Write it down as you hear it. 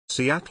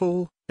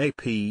Seattle,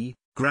 AP,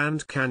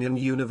 Grand Canyon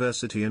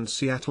University and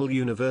Seattle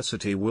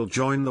University will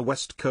join the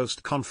West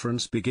Coast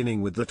Conference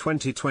beginning with the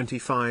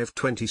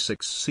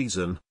 2025-26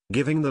 season,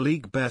 giving the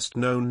league best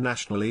known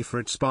nationally for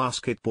its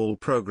basketball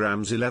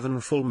program's 11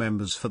 full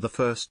members for the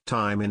first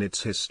time in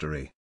its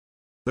history.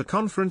 The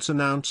conference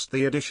announced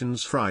the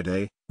additions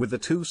Friday, with the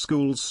two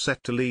schools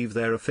set to leave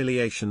their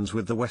affiliations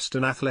with the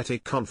Western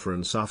Athletic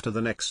Conference after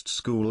the next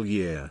school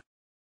year.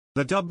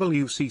 The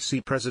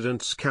WCC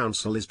President's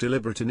Council is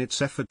deliberate in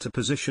its effort to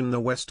position the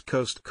West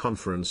Coast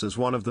Conference as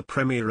one of the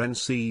premier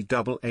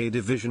NCAA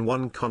Division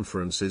I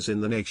conferences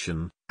in the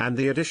nation, and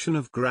the addition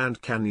of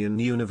Grand Canyon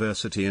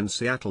University and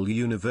Seattle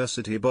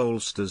University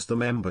bolsters the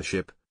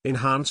membership,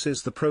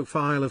 enhances the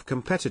profile of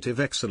competitive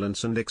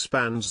excellence and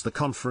expands the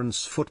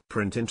conference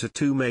footprint into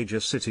two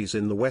major cities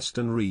in the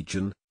Western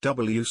region,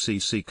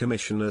 WCC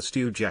Commissioner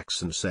Stu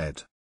Jackson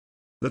said.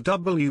 The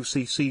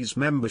WCC's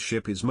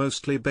membership is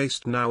mostly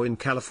based now in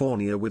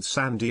California with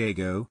San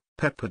Diego,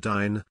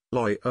 Pepperdine,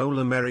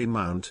 Loyola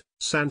Marymount,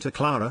 Santa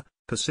Clara,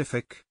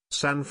 Pacific,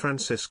 San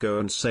Francisco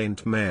and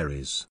St.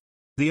 Mary's.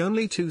 The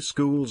only two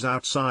schools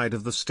outside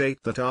of the state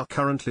that are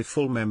currently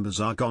full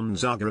members are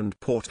Gonzaga and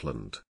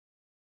Portland.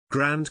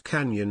 Grand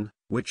Canyon,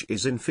 which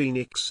is in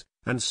Phoenix,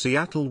 and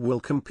Seattle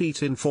will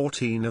compete in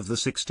 14 of the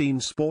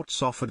 16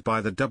 sports offered by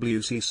the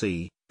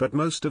WCC, but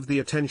most of the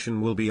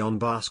attention will be on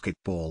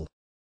basketball.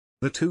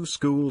 The two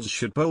schools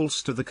should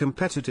bolster the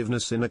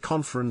competitiveness in a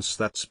conference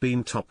that's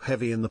been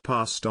top-heavy in the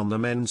past on the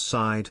men's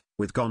side,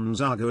 with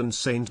Gonzaga and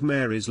St.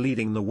 Mary's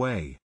leading the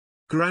way.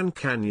 Grand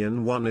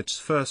Canyon won its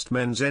first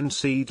men's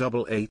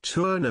NCAA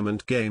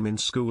tournament game in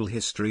school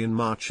history in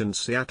March and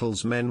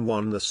Seattle's men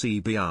won the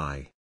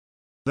CBI.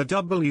 The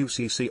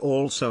WCC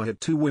also had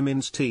two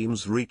women's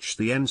teams reach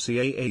the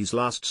NCAAs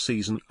last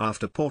season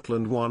after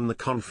Portland won the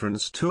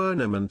conference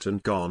tournament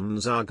and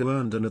Gonzaga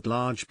earned an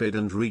at-large bid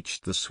and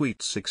reached the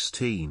Sweet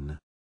 16.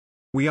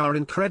 We are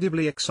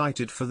incredibly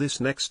excited for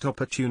this next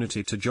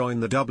opportunity to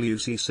join the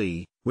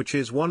WCC, which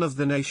is one of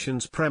the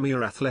nation's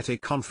premier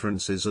athletic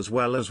conferences as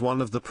well as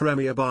one of the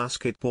premier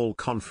basketball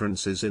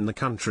conferences in the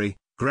country,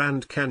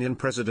 Grand Canyon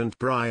President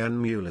Brian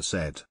Mueller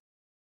said.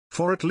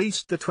 For at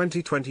least the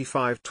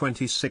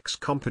 2025-26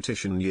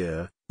 competition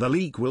year, the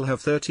league will have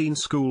 13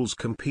 schools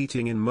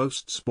competing in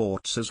most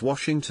sports as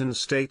Washington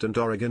State and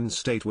Oregon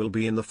State will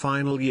be in the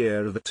final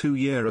year of a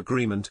two-year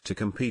agreement to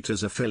compete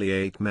as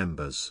affiliate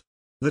members.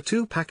 The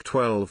two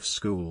Pac-12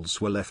 schools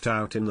were left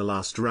out in the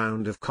last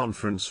round of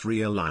conference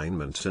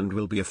realignment and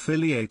will be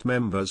affiliate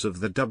members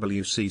of the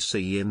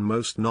WCC in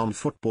most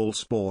non-football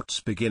sports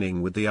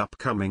beginning with the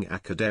upcoming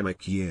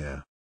academic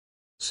year.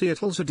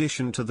 Seattle's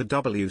addition to the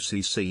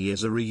WCC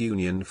is a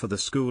reunion for the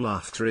school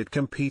after it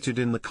competed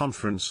in the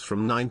conference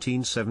from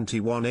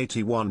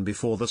 1971-81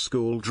 before the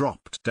school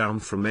dropped down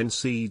from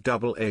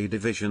NCAA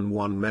Division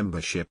I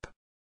membership.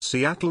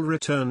 Seattle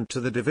returned to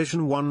the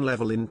Division I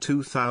level in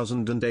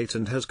 2008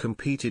 and has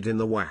competed in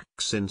the WAC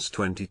since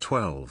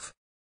 2012.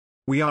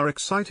 We are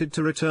excited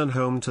to return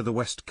home to the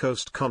West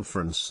Coast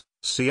Conference,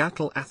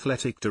 Seattle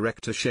Athletic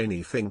Director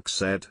Shani Fink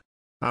said.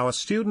 Our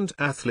student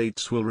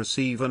athletes will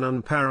receive an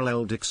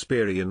unparalleled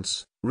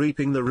experience,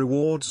 reaping the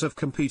rewards of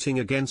competing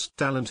against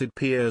talented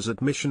peers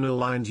at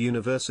mission-aligned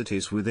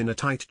universities within a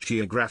tight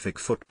geographic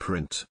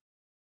footprint.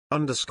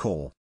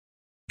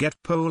 Get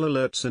poll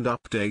alerts and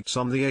updates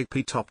on the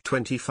AP Top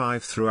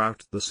 25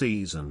 throughout the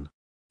season.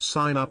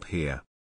 Sign up here.